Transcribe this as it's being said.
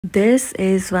This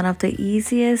is one of the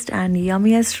easiest and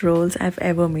yummiest rolls I've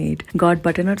ever made. Got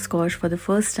butternut squash for the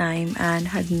first time and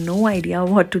had no idea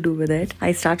what to do with it.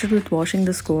 I started with washing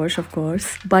the squash, of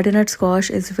course. Butternut squash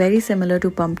is very similar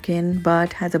to pumpkin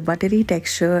but has a buttery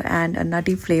texture and a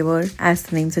nutty flavor as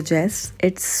the name suggests.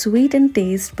 It's sweet in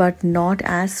taste but not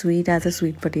as sweet as a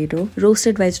sweet potato.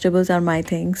 Roasted vegetables are my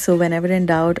thing, so whenever in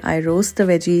doubt, I roast the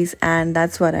veggies and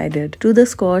that's what I did. To the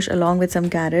squash along with some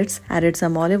carrots, added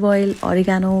some olive oil,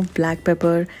 oregano, black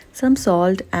pepper, some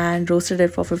salt and roasted it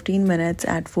for 15 minutes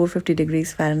at 450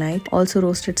 degrees Fahrenheit. Also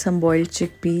roasted some boiled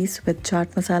chickpeas with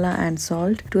chaat masala and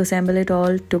salt. To assemble it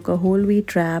all, took a whole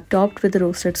wheat wrap topped with the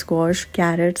roasted squash,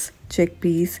 carrots,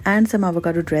 chickpeas and some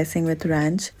avocado dressing with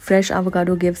ranch. Fresh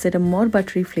avocado gives it a more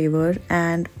buttery flavor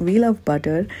and we love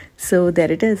butter. So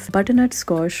there it is, butternut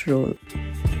squash roll.